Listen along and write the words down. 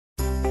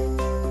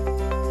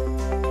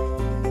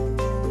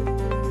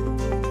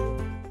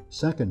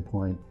second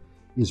point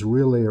is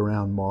really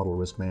around model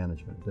risk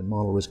management. And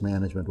model risk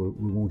management,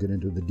 we won't get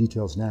into the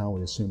details now.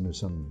 We assume there's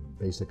some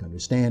basic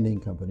understanding.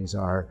 Companies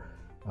are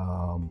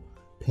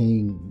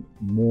paying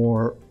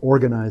more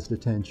organized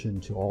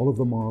attention to all of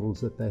the models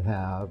that they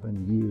have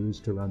and use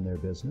to run their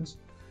business.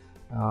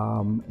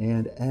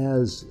 And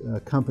as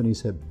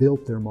companies have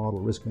built their model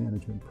risk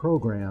management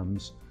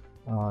programs,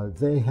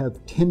 they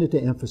have tended to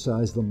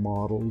emphasize the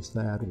models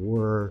that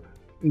were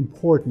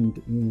important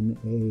in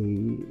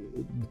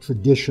a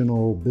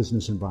traditional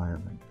business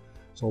environment.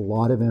 So a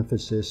lot of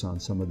emphasis on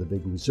some of the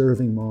big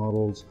reserving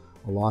models,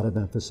 a lot of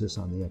emphasis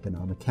on the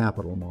economic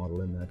capital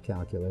model in that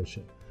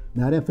calculation.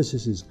 And that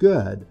emphasis is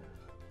good,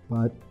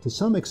 but to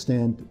some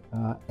extent,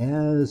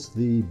 as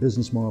the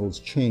business models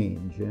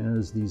change,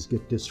 as these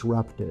get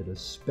disrupted,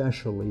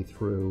 especially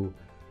through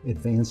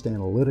advanced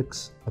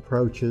analytics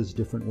approaches,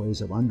 different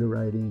ways of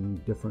underwriting,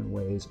 different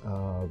ways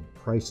of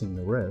pricing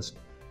the risk,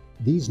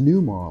 these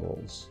new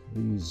models,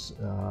 these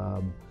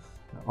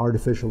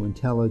artificial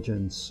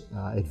intelligence,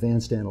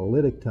 advanced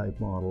analytic type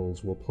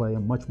models will play a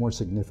much more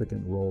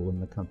significant role in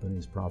the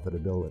company's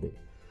profitability.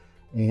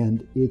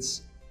 And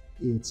it's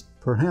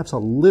perhaps a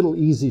little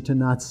easy to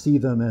not see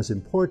them as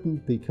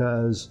important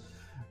because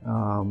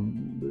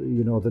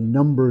the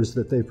numbers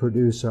that they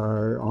produce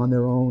are on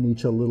their own,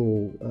 each a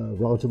little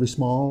relatively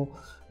small.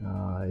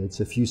 It's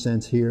a few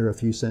cents here, a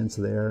few cents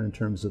there in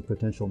terms of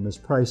potential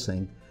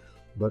mispricing.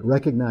 But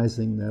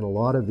recognizing that a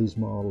lot of these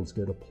models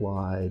get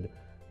applied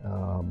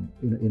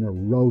in a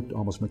rote,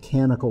 almost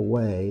mechanical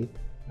way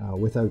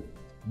without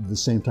the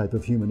same type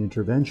of human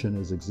intervention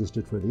as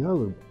existed for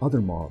the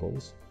other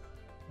models,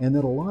 and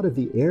that a lot of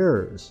the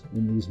errors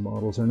in these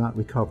models are not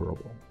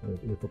recoverable.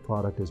 If a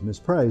product is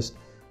mispriced,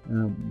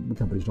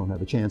 companies don't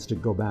have a chance to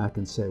go back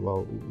and say,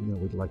 well,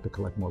 we'd like to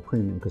collect more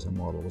premium because our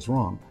model was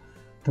wrong.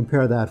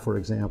 Compare that, for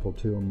example,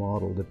 to a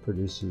model that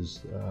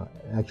produces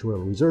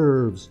actuarial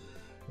reserves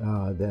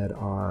that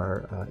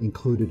are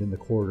included in the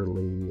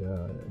quarterly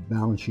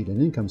balance sheet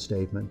and income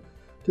statement.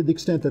 To the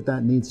extent that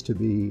that needs to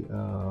be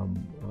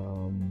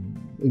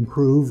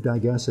improved, I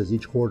guess, as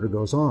each quarter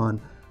goes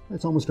on,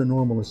 it's almost a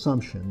normal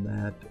assumption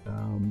that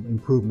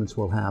improvements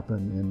will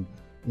happen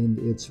and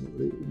its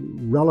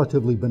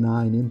relatively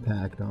benign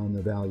impact on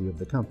the value of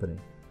the company.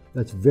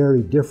 That's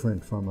very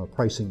different from a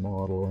pricing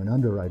model or an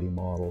underwriting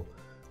model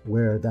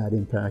where that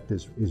impact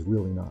is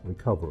really not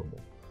recoverable.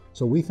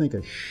 So we think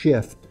a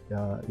shift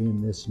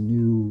in this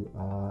new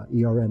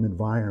ERM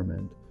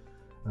environment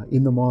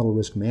in the model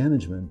risk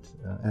management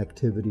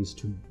activities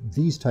to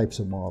these types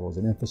of models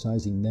and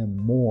emphasizing them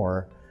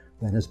more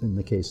than has been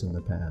the case in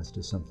the past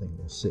is something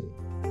we'll see.